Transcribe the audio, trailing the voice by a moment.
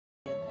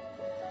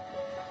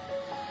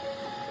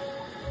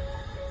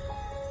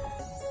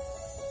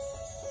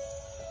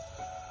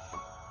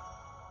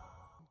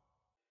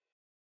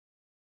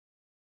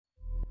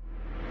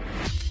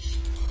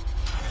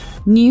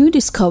New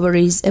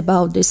discoveries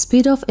about the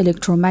speed of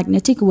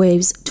electromagnetic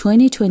waves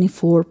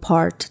 2024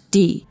 Part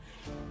D.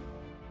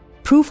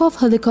 Proof of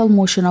helical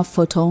motion of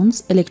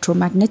photons,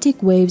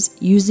 electromagnetic waves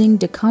using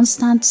the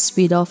constant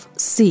speed of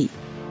c.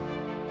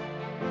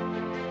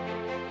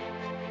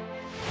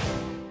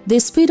 The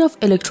speed of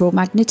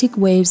electromagnetic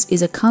waves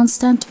is a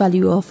constant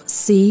value of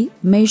c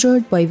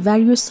measured by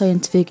various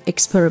scientific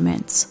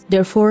experiments.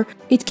 Therefore,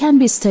 it can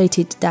be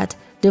stated that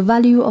the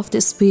value of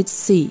the speed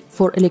c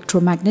for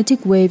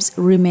electromagnetic waves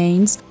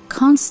remains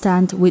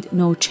constant with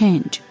no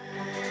change.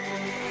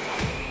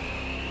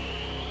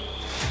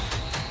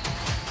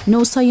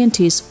 No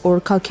scientist or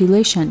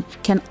calculation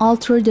can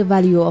alter the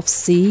value of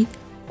c,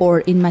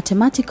 or in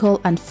mathematical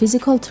and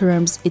physical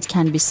terms it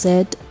can be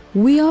said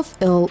V of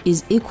L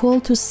is equal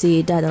to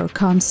c that are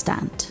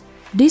constant.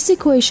 This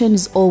equation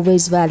is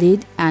always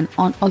valid and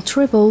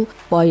unalterable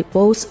by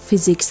both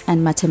physics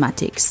and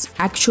mathematics.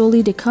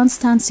 Actually, the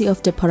constancy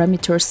of the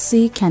parameter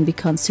c can be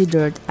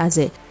considered as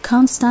a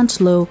constant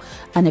law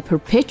and a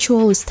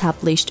perpetual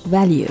established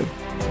value.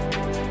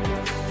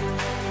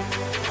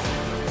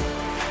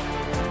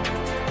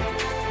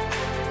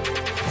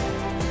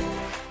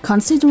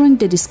 Considering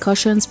the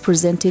discussions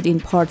presented in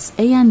parts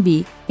A and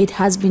B, it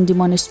has been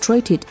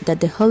demonstrated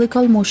that the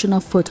helical motion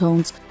of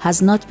photons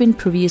has not been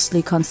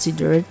previously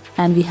considered,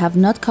 and we have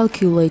not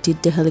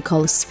calculated the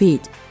helical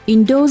speed.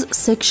 In those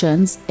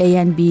sections A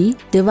and B,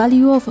 the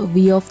value of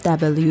V of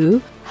W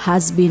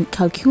has been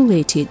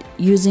calculated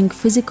using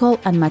physical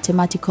and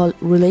mathematical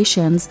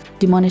relations,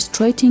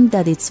 demonstrating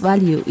that its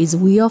value is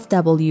V of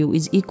W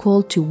is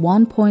equal to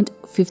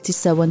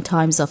 1.57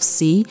 times of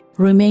c,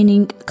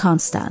 remaining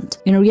constant.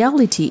 In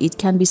reality, it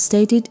can be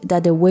stated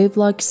that the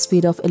wave-like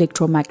speed of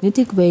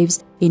electromagnetic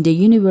waves in the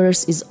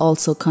universe is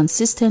also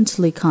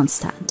consistently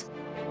constant.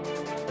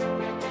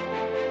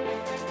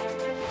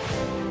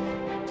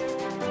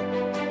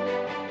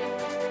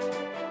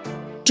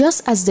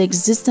 Just as the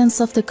existence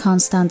of the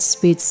constant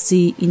speed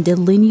c in the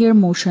linear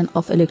motion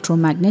of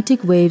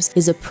electromagnetic waves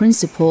is a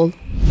principle,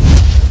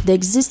 the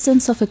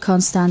existence of a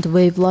constant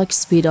wave-like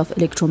speed of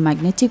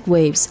electromagnetic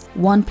waves,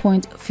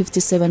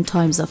 1.57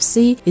 times of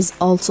c, is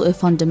also a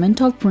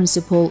fundamental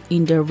principle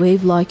in their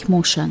wave-like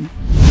motion.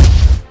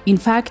 In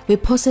fact, we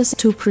possess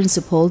two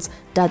principles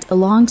that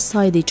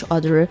alongside each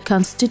other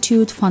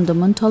constitute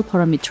fundamental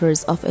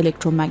parameters of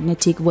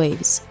electromagnetic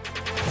waves.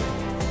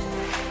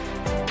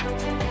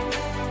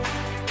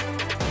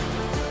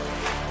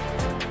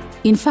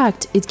 In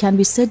fact, it can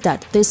be said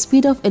that the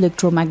speed of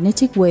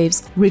electromagnetic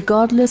waves,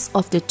 regardless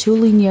of the two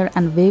linear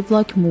and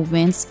wave-like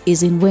movements,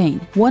 is in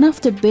vain. One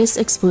of the best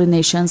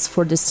explanations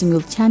for the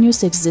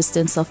simultaneous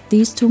existence of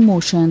these two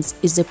motions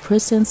is the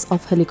presence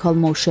of helical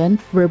motion,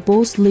 where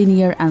both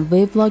linear and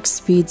wave-like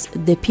speeds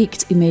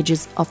depict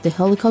images of the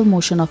helical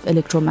motion of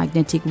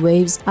electromagnetic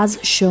waves as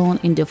shown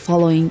in the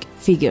following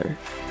figure.